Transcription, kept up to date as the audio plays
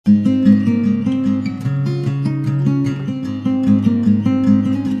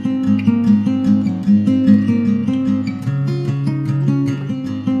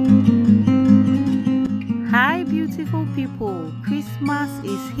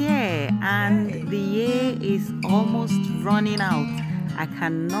here and the year is almost running out. I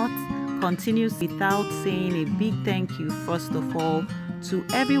cannot continue without saying a big thank you, first of all, to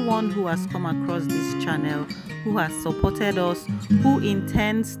everyone who has come across this channel, who has supported us, who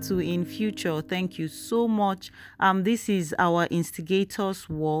intends to in future. Thank you so much. This is our Instigators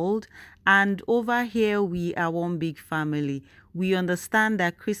World, and over here we are one big family. We understand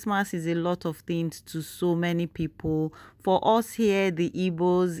that Christmas is a lot of things to so many people. For us here, the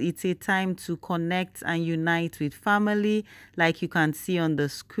Igbos, it's a time to connect and unite with family, like you can see on the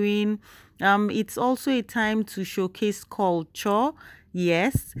screen. It's also a time to showcase culture.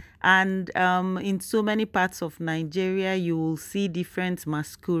 Yes, and in so many parts of Nigeria, you will see different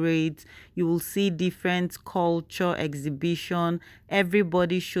masquerades, you will see different culture exhibition,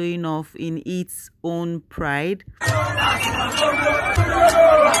 everybody showing off in its own pride.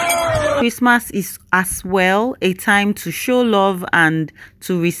 Christmas is as well a time to show love and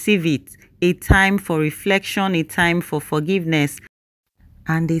to receive it, a time for reflection, a time for forgiveness,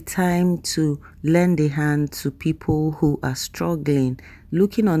 and a time to lend a hand to people who are struggling.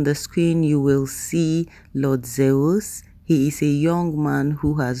 Looking on the screen, you will see Lord Zeus. He is a young man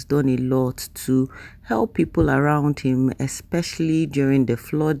who has done a lot to help people around him, especially during the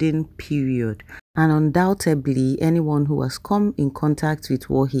flooding period. And undoubtedly, anyone who has come in contact with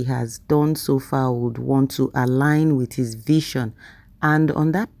what he has done so far would want to align with his vision. And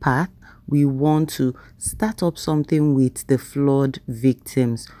on that path, we want to start up something with the flood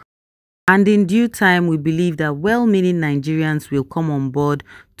victims. And in due time, we believe that well-meaning Nigerians will come on board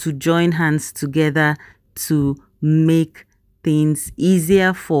to join hands together to make things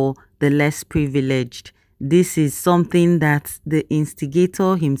easier for the less privileged. This is something that the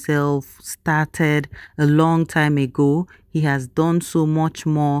instigator himself started a long time ago. He has done so much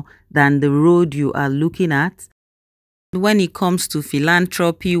more than the road you are looking at. When it comes to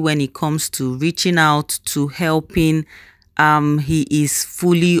philanthropy, when it comes to reaching out to helping, he is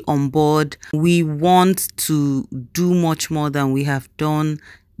fully on board. We want to do much more than we have done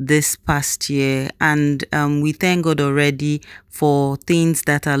this past year, and we thank God already for things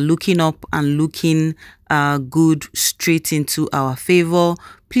that are looking up and looking good straight into our favor.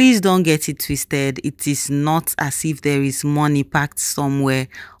 Please don't get it twisted. It is not as if there is money packed somewhere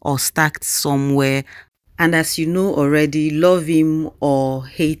or stacked somewhere. And as you know already, love him or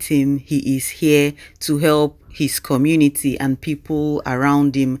hate him, he is here to help his community and people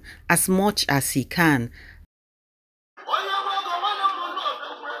around him as much as he can.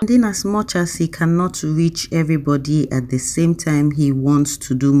 And in as much as he cannot reach everybody at the same time, he wants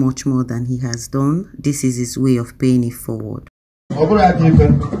to do much more than he has done. This is his way of paying it forward.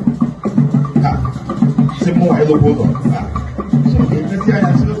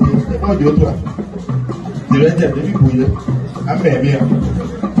 The people here, I'm here.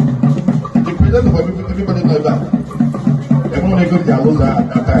 The president of everybody like that. Everyone goes to at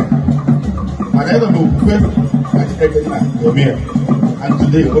that time. And I don't know when I take it now, here. And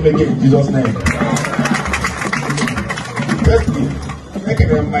today, we'll make it in Jesus' name. Firstly, thank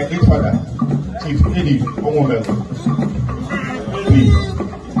you, my late father, Chief Eddie Omomel. Please,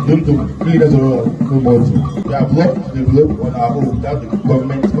 don't do leaders or nobody. We have loved to develop on our own without the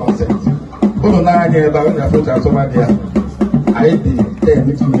government's consent. When I hear about the fruit and over there, I did 10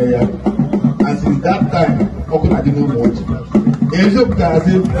 meeting here, and since that time, I didn't know much. If you can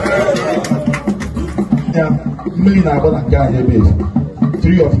see, there are million of guys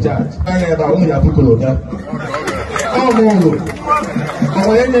free of charge. I hear about only a people of that. Oh, no. I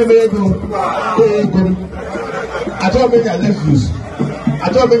never go. I don't make a refuse. I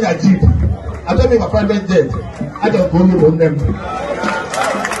don't make a jeep. I don't make a private jet. I don't go on them.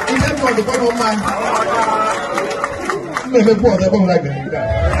 The bottom man,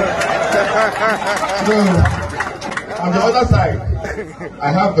 so, on the other side, I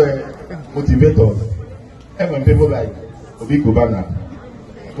have motivators. And when people like Cubana,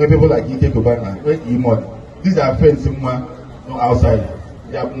 when people like Cubana, when Imod, these are friends outside.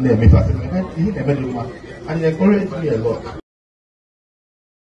 They have me and they encourage me a lot.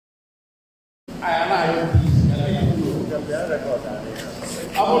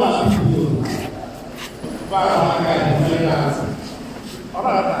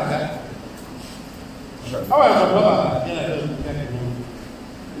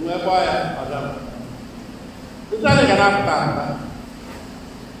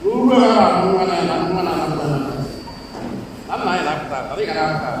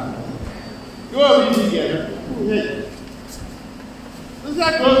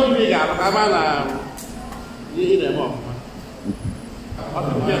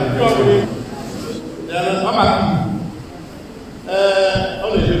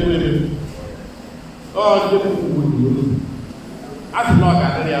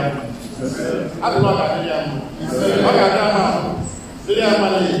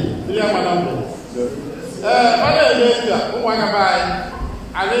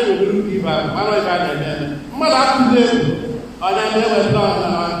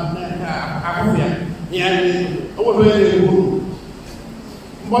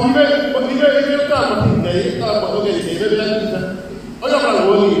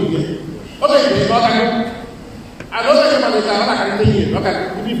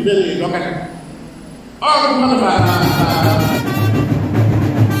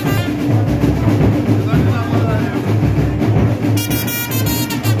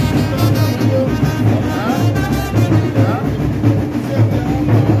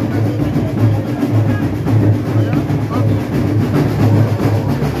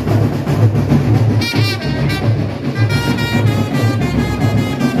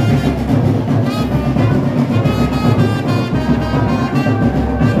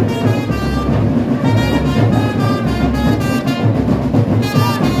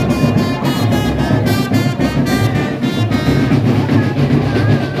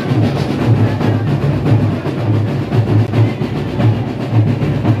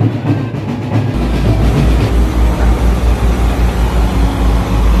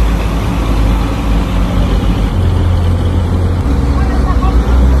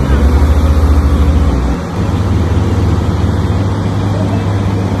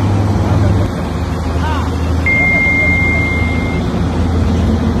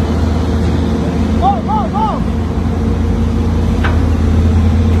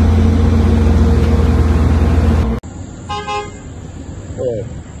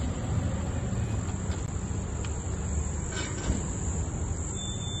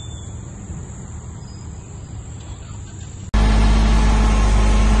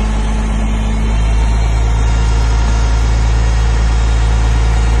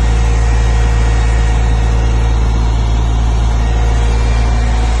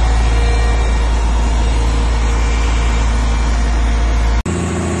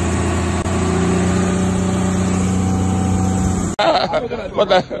 What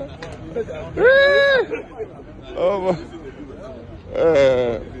the? Oh,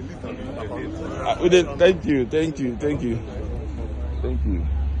 thank you. Thank you.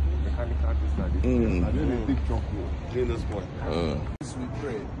 We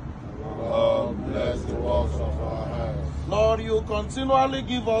pray. Lord, bless the works of our hands. Lord, you continually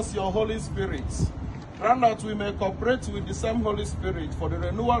give us your Holy Spirit. Grant that we may cooperate with the same Holy Spirit for the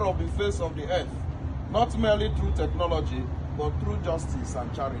renewal of the face of the earth, not merely through technology, but through justice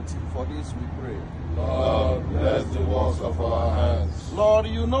and charity. For this we pray. Lord, bless the works of our hands. Lord,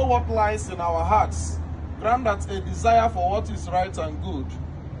 you know what lies in our hearts. Grant that a desire for what is right and good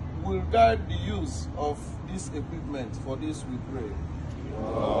will guide the use of this equipment. For this we pray.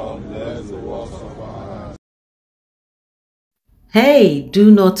 Lord, bless the works of our hands. Hey,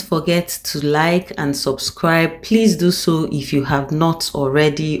 do not forget to like and subscribe. Please do so if you have not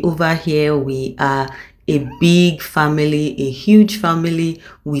already. Over here, we are a big family, a huge family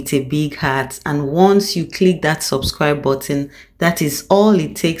with a big heart. And once you click that subscribe button, that is all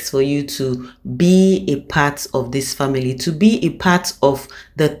it takes for you to be a part of this family, to be a part of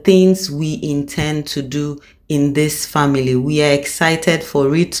the things we intend to do in this family. We are excited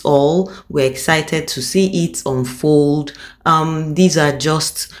for it all. We're excited to see it unfold. These are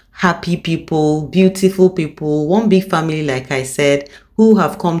just happy people, beautiful people, one big family, like I said, who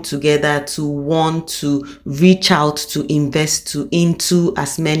have come together to want to reach out to invest into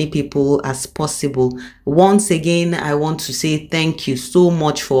as many people as possible. Once again, I want to say thank you so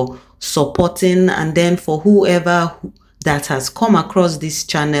much for supporting, and then for whoever that has come across this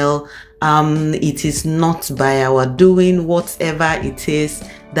channel. It is not by our doing. Whatever it is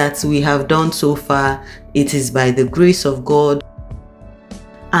that we have done so far, it is by the grace of God,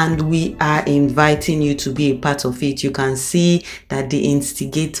 and we are inviting you to be a part of it. You can see that the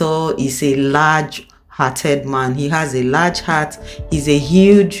instigator is a large-hearted man. He has a large heart. He's a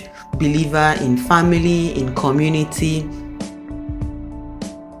huge believer in family, in community.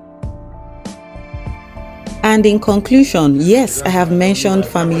 And in conclusion, yes, I have mentioned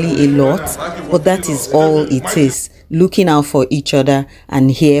family a lot, but that is all it is. Looking out for each other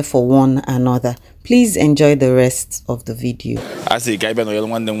and here for one another. Please enjoy the rest of the video. I say, Kaiba no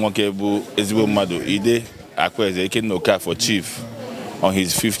one them one kebu ezibo mado ide akweze eke no car for chief on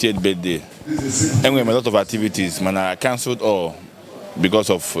his 50th birthday. And we have a lot of activities, man. I cancelled all because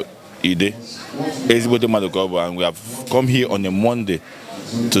of ide ezibo mado kobo, and we have come here on a Monday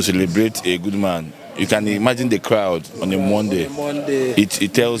to celebrate a good man, You can imagine the crowd on a Monday.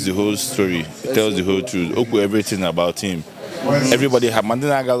 It tells the whole story. It tells the whole truth. Everything about him. Everybody have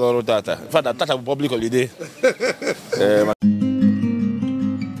Mandina Galoro Tata. In fact, Tata public holiday.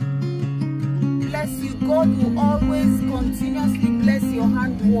 Bless you. God will always continuously bless your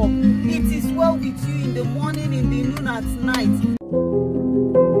handwork. It is well with you in the morning, in the noon, at night.